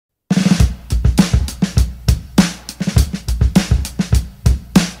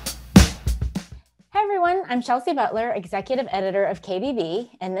I'm Chelsea Butler, Executive Editor of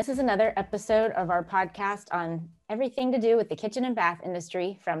KBB, and this is another episode of our podcast on everything to do with the kitchen and bath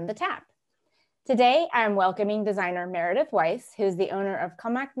industry from the tap. Today, I'm welcoming designer Meredith Weiss, who's the owner of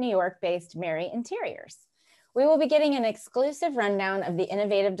Commack, New York-based Merri Interiors. We will be getting an exclusive rundown of the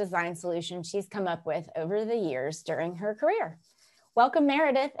innovative design solutions she's come up with over the years during her career. Welcome,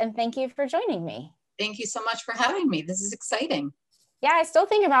 Meredith, and thank you for joining me. Thank you so much for having me. This is exciting. Yeah, I still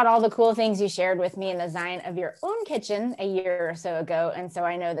think about all the cool things you shared with me in the design of your own kitchen a year or so ago. And so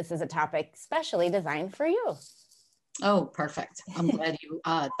I know this is a topic specially designed for you. Oh, perfect. I'm glad you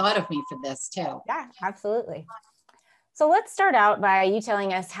thought of me for this too. Yeah, absolutely. So let's start out by you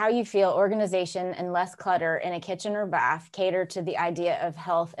telling us how you feel organization and less clutter in a kitchen or bath cater to the idea of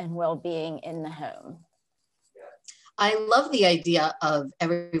health and well-being in the home. I love the idea of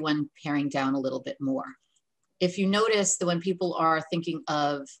everyone paring down a little bit more. If you notice that when people are thinking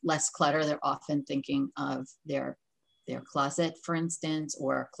of less clutter, they're often thinking of their closet, for instance,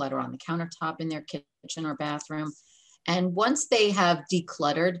 or clutter on the countertop in their kitchen or bathroom. And once they have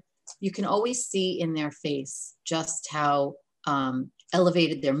decluttered, you can always see in their face just how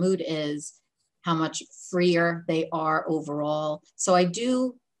elevated their mood is, how much freer they are overall. So I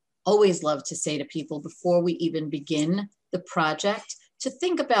do always love to say to people before we even begin the project, to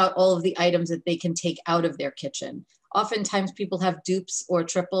think about all of the items that they can take out of their kitchen. Oftentimes people have dupes or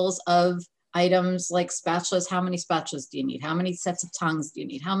triples of items like spatulas. How many spatulas do you need? How many sets of tongs do you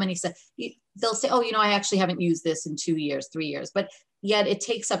need? How many sets? They'll say, oh, you know, I actually haven't used this in 2 years, 3 years, but yet it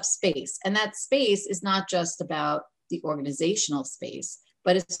takes up space. And that space is not just about the organizational space,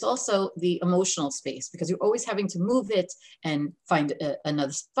 but it's also the emotional space, because you're always having to move it and find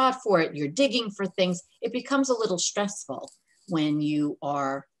another spot for it. You're digging for things. It becomes a little stressful. When you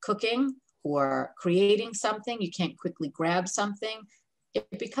are cooking or creating something, you can't quickly grab something.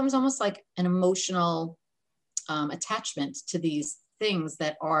 It becomes almost like an emotional attachment to these things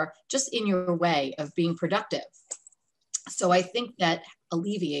that are just in your way of being productive. So I think that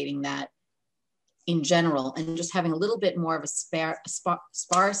alleviating that in general and just having a little bit more of a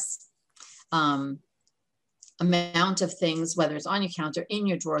sparse amount of things, whether it's on your counter, in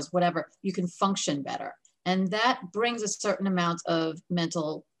your drawers, whatever, you can function better. And that brings a certain amount of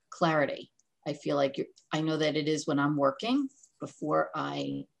mental clarity. I feel like I know that it is when I'm working, before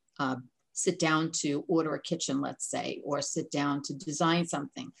I sit down to order a kitchen, let's say, or sit down to design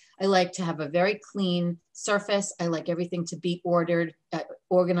something. I like to have a very clean surface. I like everything to be ordered,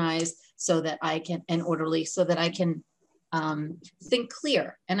 organized, so that I can, and orderly, so that I can think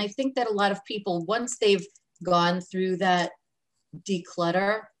clear. And I think that a lot of people, once they've gone through that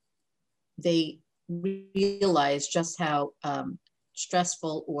declutter, they realize just how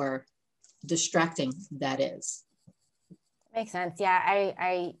stressful or distracting that is. Makes sense. Yeah,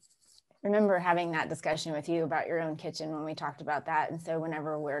 I remember having that discussion with you about your own kitchen when we talked about that. And so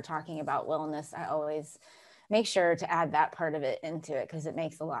whenever we're talking about wellness, I always make sure to add that part of it into it, because it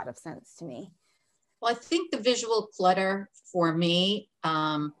makes a lot of sense to me. Well, I think the visual clutter for me,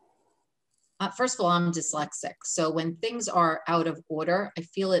 first of all, I'm dyslexic. So when things are out of order, I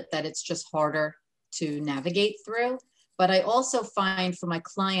feel that it's just harder to navigate through. But I also find for my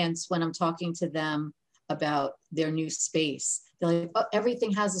clients, when I'm talking to them about their new space, they're like, oh,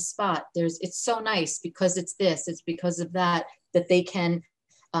 everything has a spot. It's so nice because it's this, it's because of that they can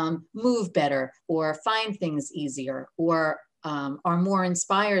move better or find things easier, or are more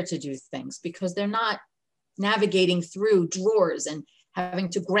inspired to do things because they're not navigating through drawers and having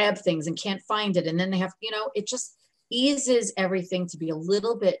to grab things and can't find it. And then they have, you know, it just eases everything to be a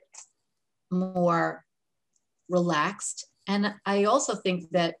little bit more relaxed. And I also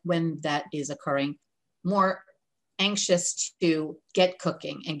think that when that is occurring, more anxious to get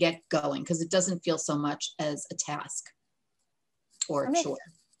cooking and get going, because it doesn't feel so much as a task or a chore.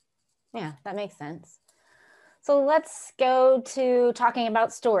 Yeah, that makes sense. So let's go to talking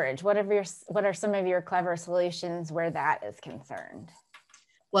about storage. What are some of your clever solutions where that is concerned?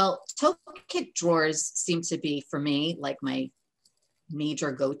 Well, toe kick drawers seem to be, for me, like my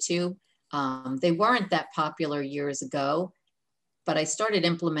major go-to. They weren't that popular years ago, but I started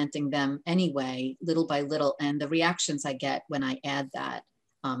implementing them anyway, little by little, and the reactions I get when I add that,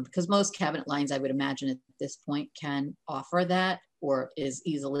 because most cabinet lines, I would imagine at this point, can offer that or is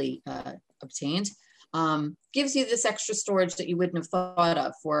easily obtained, gives you this extra storage that you wouldn't have thought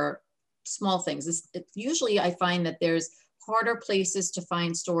of for small things. Usually I find that there's harder places to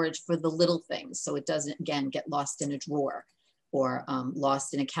find storage for the little things, so it doesn't, again, get lost in a drawer or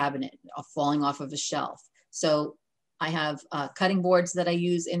lost in a cabinet, falling off of a shelf. So I have cutting boards that I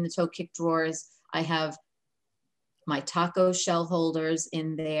use in the toe kick drawers. I have my taco shell holders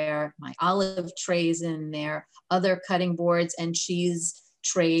in there, my olive trays in there, other cutting boards and cheese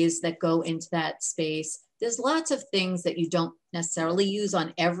trays that go into that space. There's lots of things that you don't necessarily use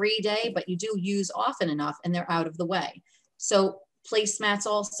on every day, but you do use often enough and they're out of the way. So placemats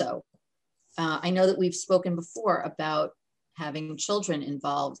also. I know that we've spoken before about having children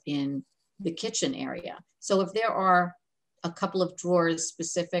involved in the kitchen area. So if there are a couple of drawers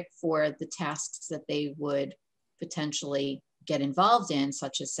specific for the tasks that they would potentially get involved in,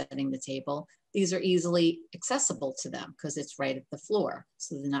 such as setting the table, these are easily accessible to them because it's right at the floor.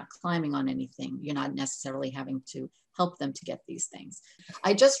 So they're not climbing on anything. You're not necessarily having to help them to get these things.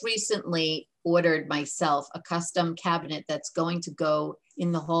 I just recently ordered myself a custom cabinet that's going to go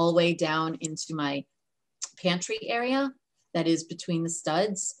in the hallway down into my pantry area that is between the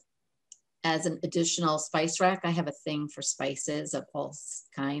studs as an additional spice rack. I have a thing for spices of all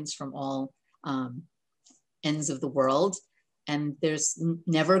kinds from all ends of the world. And there's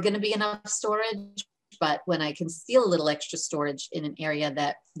never going to be enough storage, but when I can steal a little extra storage in an area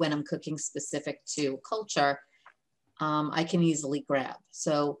that when I'm cooking specific to culture, I can easily grab.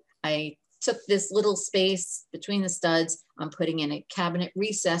 So I took this little space between the studs. I'm putting in a cabinet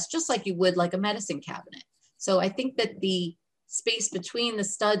recess, just like you would like a medicine cabinet. So I think that the space between the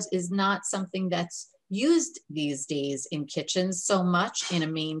studs is not something that's used these days in kitchens so much in a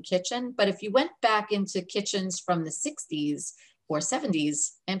main kitchen. But if you went back into kitchens from the 60s or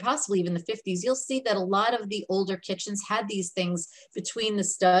 70s and possibly even the 50s, you'll see that a lot of the older kitchens had these things between the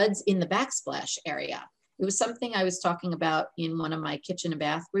studs in the backsplash area. It was something I was talking about in one of my kitchen and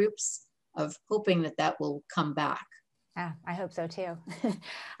bath groups of hoping that that will come back. Yeah, I hope so too.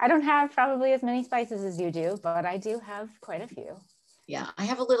 I don't have probably as many spices as you do, but I do have quite a few. Yeah, I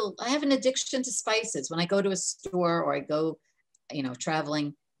have an addiction to spices. When I go to a store or I go,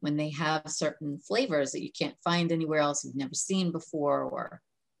 traveling, when they have certain flavors that you can't find anywhere else, you've never seen before, or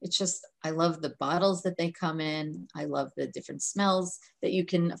it's just, I love the bottles that they come in. I love the different smells that you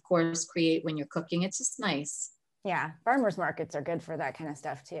can, of course, create when you're cooking. It's just nice. Yeah, farmers markets are good for that kind of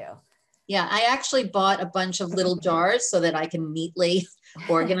stuff too. Yeah, I actually bought a bunch of little jars so that I can neatly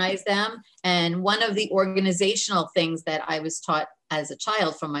organize them. And one of the organizational things that I was taught as a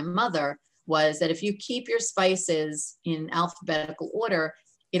child from my mother was that if you keep your spices in alphabetical order,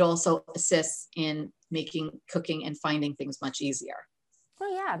 it also assists in making cooking and finding things much easier.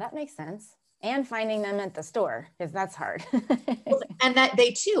 Oh yeah, that makes sense. And finding them at the store, because that's hard. And that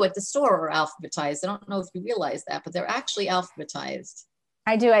they too at the store are alphabetized. I don't know if you realize that, but they're actually alphabetized.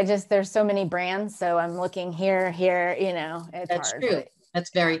 I do. There's so many brands. So I'm looking here, it's That's hard. true.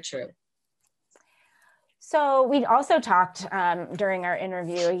 That's very true. So we also talked during our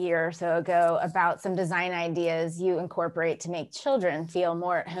interview a year or so ago about some design ideas you incorporate to make children feel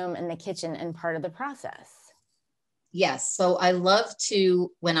more at home in the kitchen and part of the process. Yes. So I love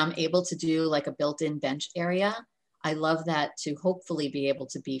to, when I'm able to do like a built-in bench area, I love that to hopefully be able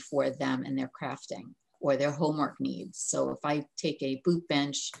to be for them and their crafting or their homework needs. So if I take a boot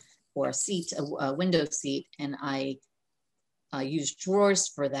bench or a seat, a window seat, and I use drawers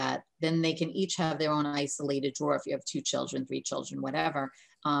for that, then they can each have their own isolated drawer if you have 2 children, 3 children, whatever.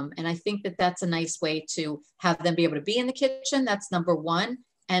 And I think that that's a nice way to have them be able to be in the kitchen. That's number one.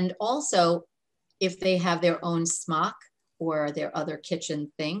 And also, if they have their own smock or their other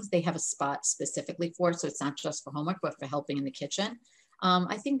kitchen things, they have a spot specifically for it. So it's not just for homework, but for helping in the kitchen.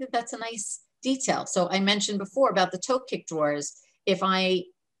 I think that that's a nice detail. So I mentioned before about the toe kick drawers. If I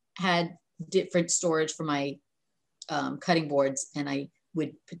had different storage for my cutting boards, and I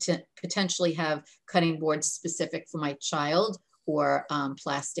would potentially have cutting boards specific for my child, or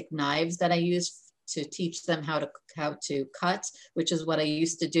plastic knives that I use to teach them how to cut, which is what I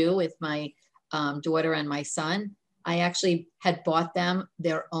used to do with my daughter and my son. I actually had bought them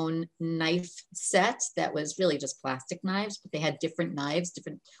their own knife set that was really just plastic knives, but they had different knives,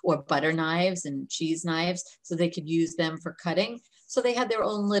 or butter knives and cheese knives, so they could use them for cutting. So they had their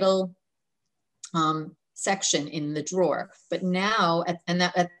own little section in the drawer. But now, at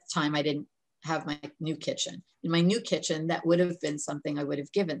the time, I didn't have my new kitchen. In my new kitchen, that would have been something I would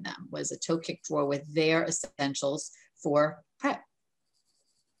have given them, was a toe kick drawer with their essentials for prep.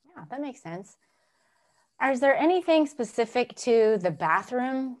 Yeah, that makes sense. Is there anything specific to the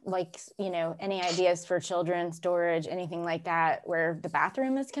bathroom, like, any ideas for children, storage, anything like that, where the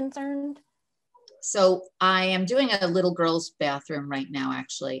bathroom is concerned? So I am doing a little girl's bathroom right now,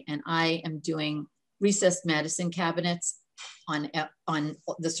 actually, and I am doing recessed medicine cabinets on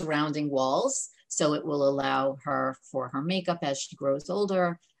the surrounding walls. So it will allow her for her makeup as she grows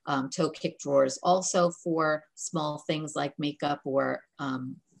older. Toe kick drawers also for small things like makeup or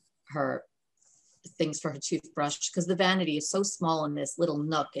her things for her toothbrush because the vanity is so small in this little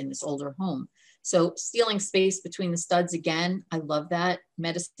nook in this older home. So stealing space between the studs again, I love that.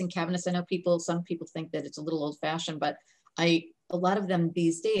 Medicine cabinets, I know some people think that it's a little old fashioned, but a lot of them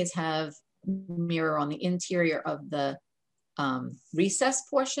these days have mirror on the interior of the recess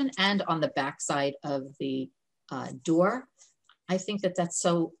portion and on the back side of the door. I think that that's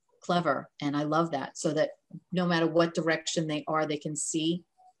so clever, and I love that, so that no matter what direction they are, they can see.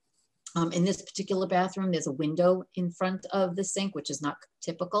 In this particular bathroom, there's a window in front of the sink, which is not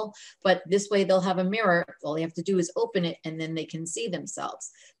typical, but this way they'll have a mirror. All they have to do is open it and then they can see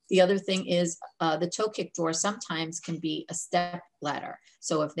themselves. The other thing is the toe kick drawer sometimes can be a step ladder.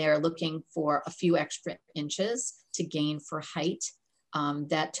 So if they're looking for a few extra inches to gain for height,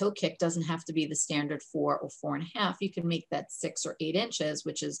 that toe kick doesn't have to be the standard 4 or 4.5. You can make that 6 or 8 inches,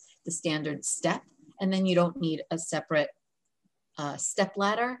 which is the standard step. And then you don't need a separate step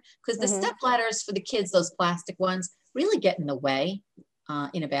ladder, because the step ladders for the kids, those plastic ones, really get in the way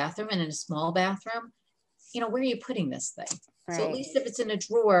in a bathroom, and in a small bathroom, you know, where are you putting this thing? Right. So at least if it's in a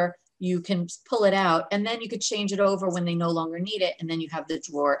drawer, you can pull it out and then you could change it over when they no longer need it. And then you have the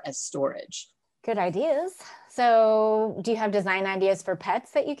drawer as storage. Good ideas. So do you have design ideas for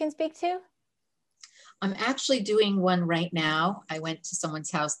pets that you can speak to? I'm actually doing one right now. I went to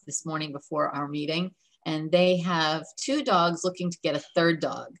someone's house this morning before our meeting, and they have 2 dogs looking to get a 3rd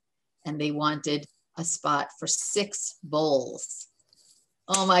dog, and they wanted a spot for 6 bowls.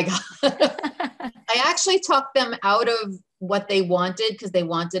 Oh my God. I actually talked them out of what they wanted because they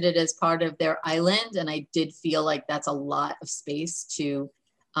wanted it as part of their island. And I did feel like that's a lot of space to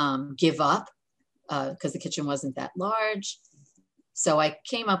give up because the kitchen wasn't that large. So I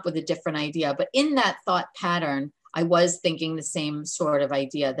came up with a different idea. But in that thought pattern, I was thinking the same sort of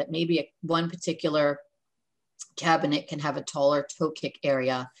idea, that maybe one particular cabinet can have a taller toe kick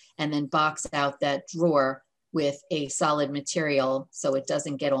area and then box out that drawer with a solid material so it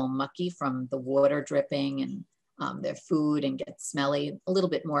doesn't get all mucky from the water dripping and their food and get smelly. A little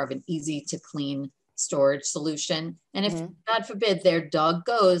bit more of an easy to clean storage solution. And if God forbid their dog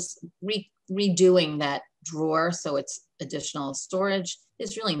goes, redoing that drawer so it's additional storage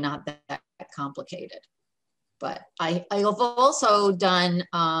is really not that complicated. But I have also done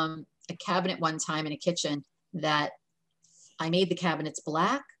a cabinet one time in a kitchen that I made the cabinets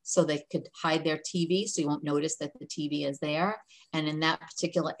black so they could hide their TV, so you won't notice that the TV is there. And in that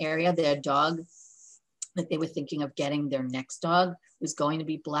particular area, their dog that they were thinking of getting, their next dog, was going to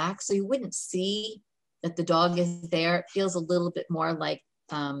be black. So you wouldn't see that the dog is there. It feels a little bit more like,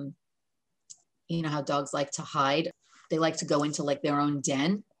 you know how dogs like to hide. They like to go into like their own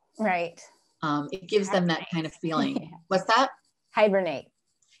den. Right. It gives them that kind of feeling. Yeah. What's that? Hibernate.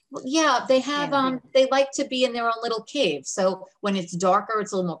 Well, yeah, they have, they like to be in their own little cave. So when it's darker,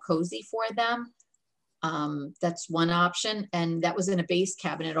 it's a little more cozy for them. That's one option. And that was in a base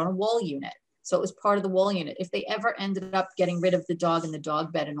cabinet on a wall unit. So it was part of the wall unit. If they ever ended up getting rid of the dog and the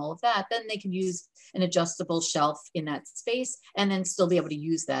dog bed and all of that, then they could use an adjustable shelf in that space and then still be able to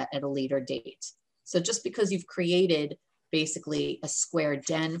use that at a later date. So just because you've created basically a square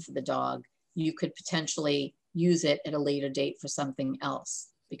den for the dog, you could potentially use it at a later date for something else,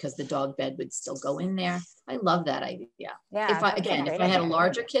 because the dog bed would still go in there. I love that idea. Yeah. If I had a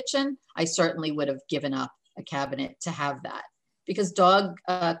larger kitchen, I certainly would have given up a cabinet to have that, because dog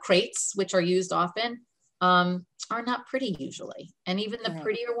crates, which are used often, are not pretty usually. And even the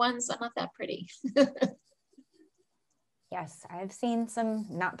prettier ones are not that pretty. Yes, I've seen some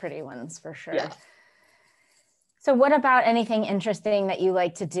not pretty ones for sure. Yeah. So what about anything interesting that you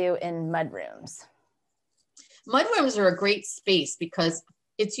like to do in mudrooms? Mudrooms are a great space because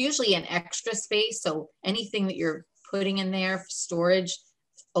it's usually an extra space. So anything that you're putting in there for storage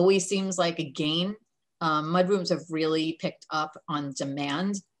always seems like a gain. Mudrooms have really picked up on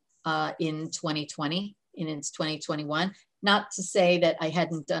demand in 2020 and it's 2021. Not to say that I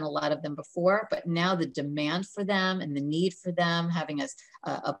hadn't done a lot of them before, but now the demand for them and the need for them, having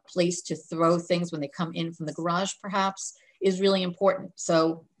a place to throw things when they come in from the garage perhaps, is really important.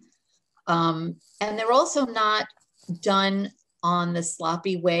 So, and they're also not done on the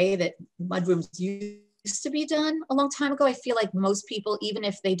sloppy way that mudrooms used to be done a long time ago. I feel like most people, even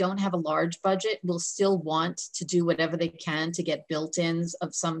if they don't have a large budget, will still want to do whatever they can to get built-ins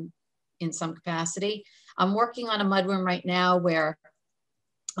of in some capacity. I'm working on a mudroom right now where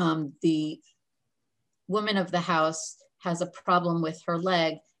the woman of the house has a problem with her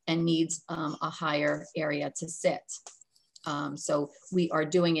leg and needs a higher area to sit. So we are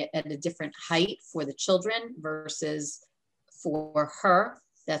doing it at a different height for the children versus for her.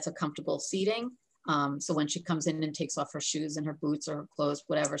 That's a comfortable seating. So when she comes in and takes off her shoes and her boots or her clothes,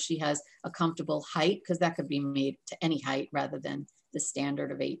 whatever, she has a comfortable height, because that could be made to any height rather than the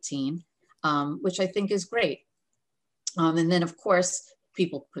standard of 18, which I think is great. And then of course,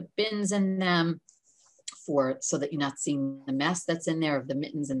 people put bins in them so that you're not seeing the mess that's in there of the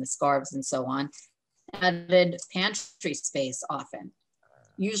mittens and the scarves and so on. Added pantry space often.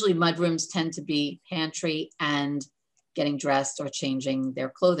 Usually mudrooms tend to be pantry and getting dressed or changing their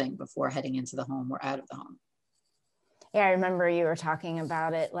clothing before heading into the home or out of the home. Yeah, I remember you were talking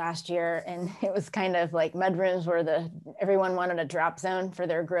about it last year, and it was kind of like mudrooms were everyone wanted a drop zone for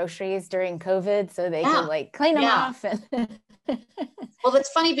their groceries during COVID, so they could like clean them off. And well,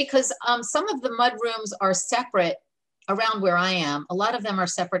 that's funny because some of the mudrooms are separate around where I am. A lot of them are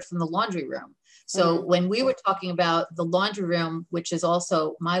separate from the laundry room. So when we were talking about the laundry room, which is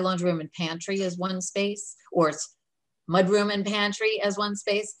also my laundry room and pantry as one space, or it's mudroom and pantry as one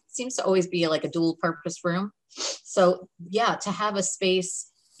space, seems to always be like a dual purpose room. So yeah, to have a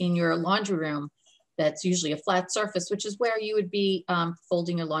space in your laundry room that's usually a flat surface, which is where you would be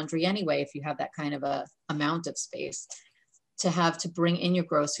folding your laundry anyway, if you have that kind of a amount of space, to have to bring in your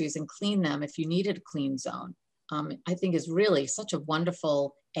groceries and clean them if you needed a clean zone, I think is really such a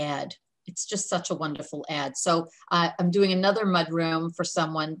wonderful add. It's just such a wonderful add. So I'm doing another mud room for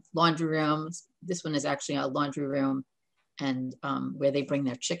someone, laundry room. This one is actually a laundry room and where they bring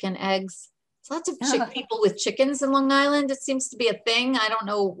their chicken eggs. Lots of people with chickens in Long Island. It seems to be a thing. I don't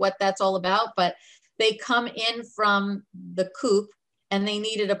know what that's all about, but they come in from the coop and they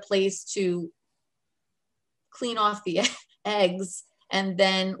needed a place to clean off the eggs and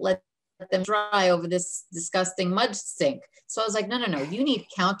then let them dry over this disgusting mud sink. So I was like, no, you need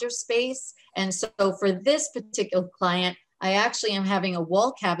counter space. And so for this particular client, I actually am having a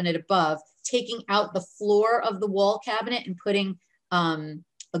wall cabinet above, taking out the floor of the wall cabinet and putting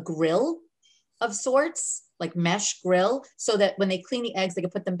a grill of sorts, like mesh grill, so that when they clean the eggs, they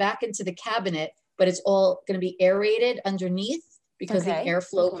can put them back into the cabinet, but it's all going to be aerated underneath because the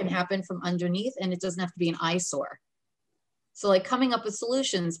airflow can happen from underneath and it doesn't have to be an eyesore. So like coming up with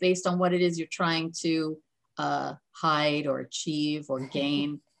solutions based on what it is you're trying to hide or achieve or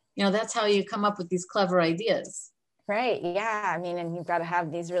gain, that's how you come up with these clever ideas. Right. Yeah. I mean, and you've got to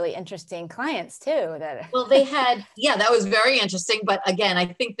have these really interesting clients too. Well, they had, that was very interesting. But again, I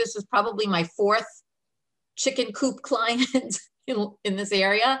think this was probably my fourth chicken coop client in this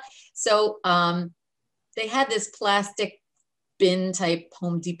area. So they had this plastic bin type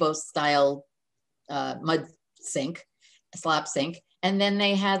Home Depot style mud sink, slab sink. And then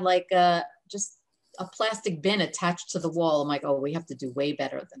they had like just a plastic bin attached to the wall. I'm like, oh, we have to do way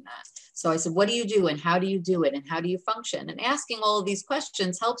better than that. So I said, what do you do and how do you do it and how do you function? And asking all of these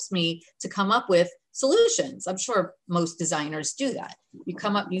questions helps me to come up with solutions. I'm sure most designers do that. You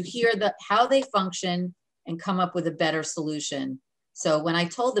come up, you hear how they function and come up with a better solution. So when I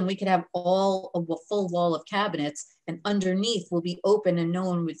told them we could have a full wall of cabinets and underneath will be open and no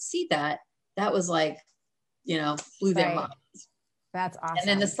one would see that, that was like, blew their mind. That's awesome. And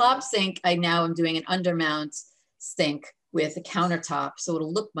then the slop sink, I now am doing an undermount sink with a countertop, so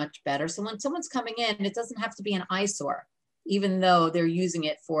it'll look much better. So when someone's coming in, it doesn't have to be an eyesore, even though they're using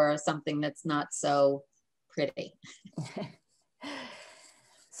it for something that's not so pretty.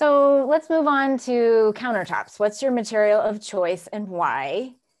 So let's move on to countertops. What's your material of choice and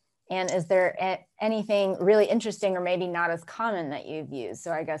why? And is there anything really interesting or maybe not as common that you've used?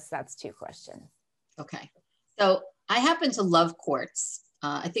 So I guess that's two questions. Okay. So I happen to love quartz.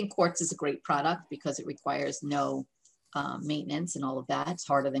 I think quartz is a great product because it requires no maintenance and all of that. It's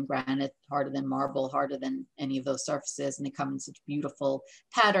harder than granite, harder than marble, harder than any of those surfaces. And they come in such beautiful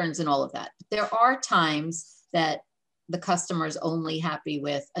patterns and all of that. But there are times that the customer is only happy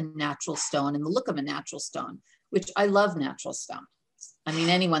with a natural stone and the look of a natural stone, which I love natural stone. I mean,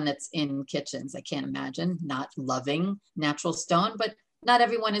 anyone that's in kitchens, I can't imagine not loving natural stone, but not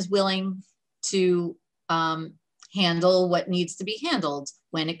everyone is willing to handle what needs to be handled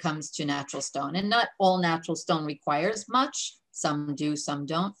when it comes to natural stone. And not all natural stone requires much. Some do, some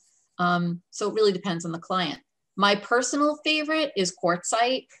don't. So it really depends on the client. My personal favorite is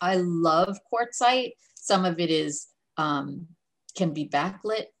quartzite. I love quartzite. Some of it is can be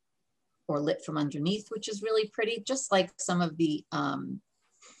backlit or lit from underneath, which is really pretty, just like some of the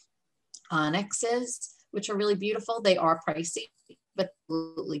onyxes, which are really beautiful. They are pricey, but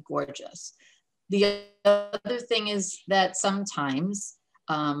absolutely gorgeous. The other thing is that sometimes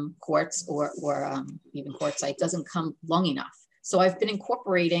quartz or even quartzite doesn't come long enough. So I've been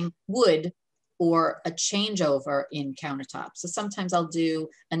incorporating wood or a changeover in countertops. So sometimes I'll do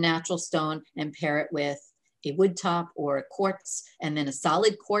a natural stone and pair it with a wood top or a quartz, and then a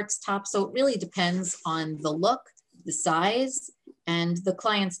solid quartz top. So it really depends on the look, the size, and the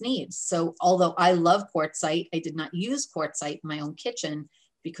client's needs. So although I love quartzite, I did not use quartzite in my own kitchen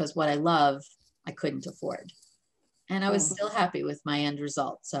because what I love, I couldn't afford. And I was still happy with my end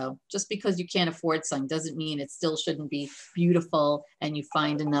result. So just because you can't afford something doesn't mean it still shouldn't be beautiful and you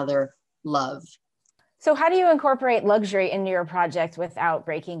find another love. So how do you incorporate luxury into your project without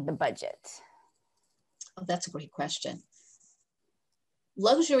breaking the budget? Oh, that's a great question.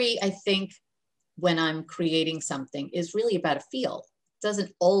 Luxury, I think, when I'm creating something is really about a feel. It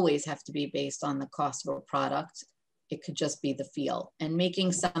doesn't always have to be based on the cost of a product. It could just be the feel. And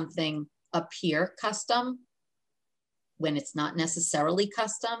making something appear custom when it's not necessarily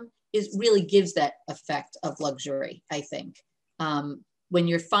custom is really gives that effect of luxury, I think. When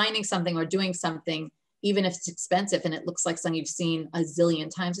you're finding something or doing something, even if it's expensive and it looks like something you've seen a zillion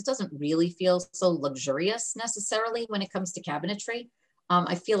times, it doesn't really feel so luxurious necessarily when it comes to cabinetry.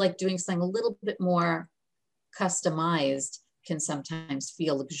 I feel like doing something a little bit more customized can sometimes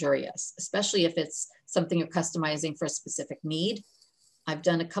feel luxurious, especially if it's something you're customizing for a specific need. I've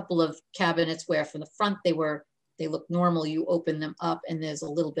done a couple of cabinets where from the front they look normal, you open them up and there's a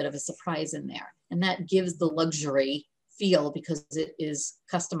little bit of a surprise in there. And that gives the luxury feel because it is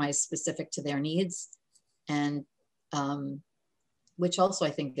customized specific to their needs. And which also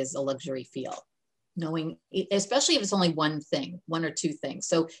I think is a luxury feel. Knowing, especially if it's only one thing, one or two things.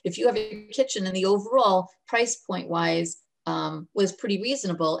 So if you have your kitchen and the overall price point wise was pretty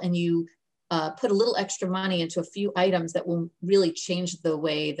reasonable and you put a little extra money into a few items that will really change the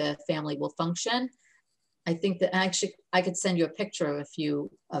way the family will function, I think that actually I could send you a picture of a few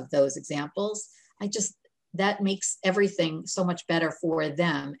of those examples. That makes everything so much better for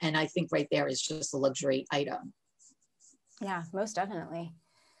them. And I think right there is just a luxury item. Yeah, most definitely.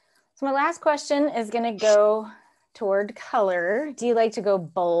 So my last question is going to go toward color. Do you like to go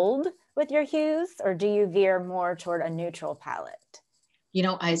bold with your hues or do you veer more toward a neutral palette? You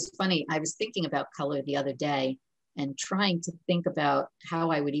know, it's funny, I was thinking about color the other day and trying to think about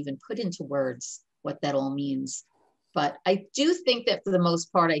how I would even put into words what that all means. But I do think that for the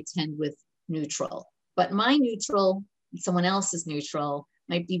most part, I tend with neutral. But my neutral, someone else's neutral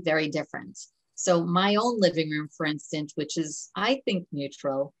might be very different. So my own living room, for instance, which is, I think,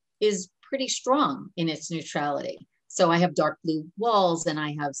 neutral, is pretty strong in its neutrality. So I have dark blue walls and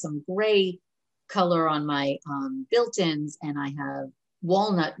I have some gray color on my built-ins and I have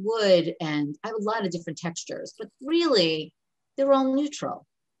walnut wood and I have a lot of different textures, but really they're all neutral.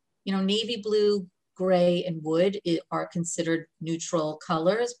 You know, navy blue, gray, and wood are considered neutral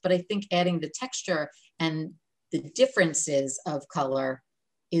colors, but I think adding the texture and the differences of color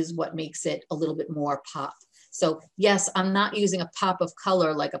is what makes it a little bit more pop. So yes, I'm not using a pop of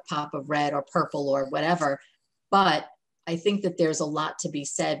color like a pop of red or purple or whatever, but I think that there's a lot to be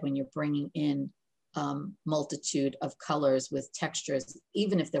said when you're bringing in multitude of colors with textures,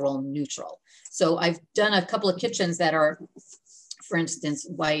 even if they're all neutral. So I've done a couple of kitchens that are, for instance,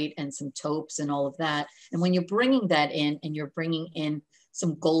 white and some taupes and all of that. And when you're bringing that in and you're bringing in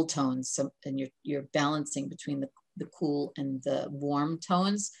some gold tones, and you're balancing between the cool and the warm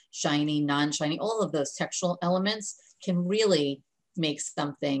tones, shiny, non-shiny, all of those textural elements can really make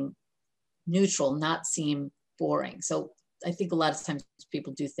something neutral not seem boring. So I think a lot of times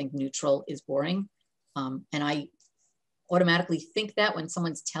people do think neutral is boring. And I automatically think that when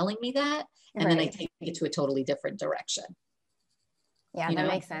someone's telling me that, and then I take it to a totally different direction. Yeah, that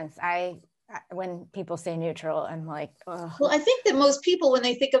makes sense. When people say neutral, I'm like, oh. Well, I think that most people, when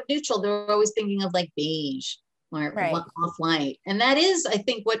they think of neutral, they're always thinking of like beige or off-white. And that is, I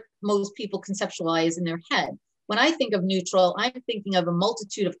think, what most people conceptualize in their head. When I think of neutral, I'm thinking of a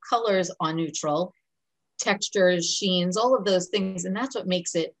multitude of colors on neutral, textures, sheens, all of those things. And that's what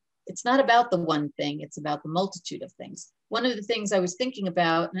makes it, it's not about the one thing, it's about the multitude of things. One of the things I was thinking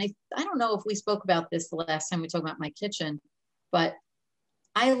about, and I don't know if we spoke about this the last time we talked about my kitchen, but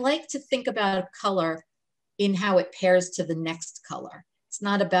I like to think about color in how it pairs to the next color. It's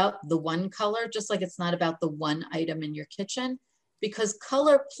not about the one color, just like it's not about the one item in your kitchen, because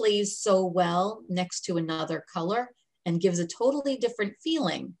color plays so well next to another color and gives a totally different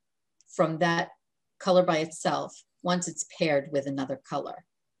feeling from that color by itself once it's paired with another color.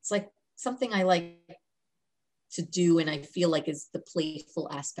 It's like something I like to do and I feel like is the playful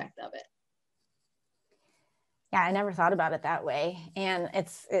aspect of it. Yeah, I never thought about it that way. And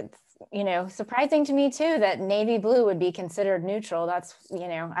it's you know, surprising to me too that navy blue would be considered neutral. That's, you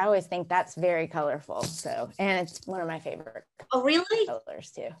know, I always think that's very colorful. So, and it's one of my favorite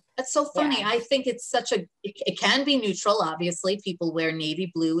colors too. That's so funny. Yeah. I think it's such a, it can be neutral. Obviously people wear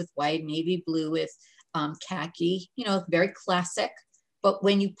navy blue with white, navy blue with khaki, you know, very classic. But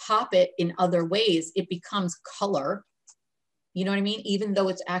when you pop it in other ways, it becomes color. You know what I mean? Even though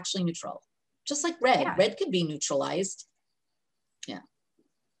it's actually neutral, just like red. Yeah. Red could be neutralized. Yeah.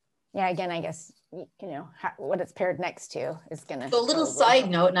 Yeah. Again, I guess, you know, what it's paired next to is going to. So a little side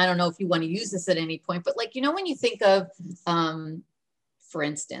note, and I don't know if you want to use this at any point, but like, you know, when you think of, for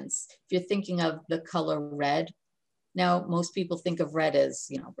instance, if you're thinking of the color red, now most people think of red as,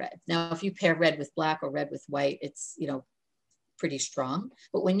 you know, red. Now, if you pair red with black or red with white, it's, you know, pretty strong.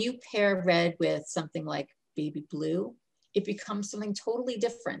 But when you pair red with something like baby blue, it becomes something totally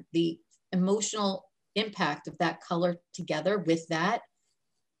different. The emotional impact of that color together with that,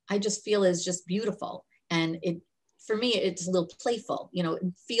 I just feel is just beautiful. And it, for me, it's a little playful. You know, it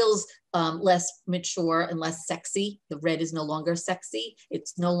feels less mature and less sexy. The red is no longer sexy.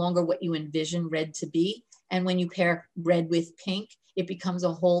 It's no longer what you envision red to be. And when you pair red with pink, it becomes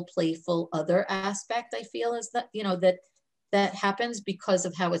a whole playful other aspect, I feel, is that, you know, that happens because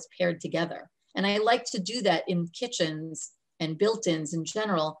of how it's paired together. And I like to do that in kitchens and built-ins in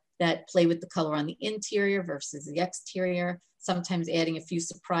general that play with the color on the interior versus the exterior, sometimes adding a few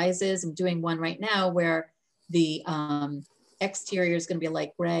surprises. I'm doing one right now where the exterior is going to be a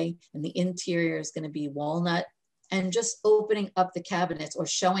light gray and the interior is going to be walnut, and just opening up the cabinets or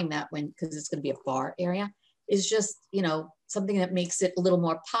showing that when, because it's going to be a bar area, is just, you know, something that makes it a little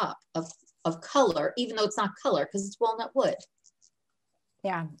more pop of color, even though it's not color because it's walnut wood.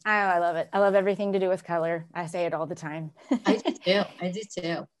 Yeah, I love it. I love everything to do with color. I say it all the time. I do too. I do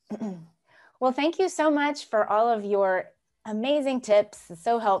too. Well, thank you so much for all of your amazing tips. It's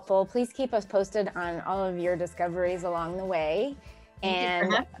so helpful. Please keep us posted on all of your discoveries along the way. Thank you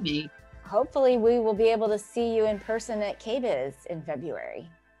for having me. Hopefully we will be able to see you in person at KBIS in February.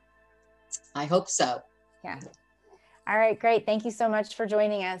 I hope so. Yeah. All right, great. Thank you so much for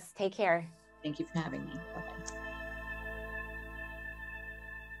joining us. Take care. Thank you for having me. Bye-bye.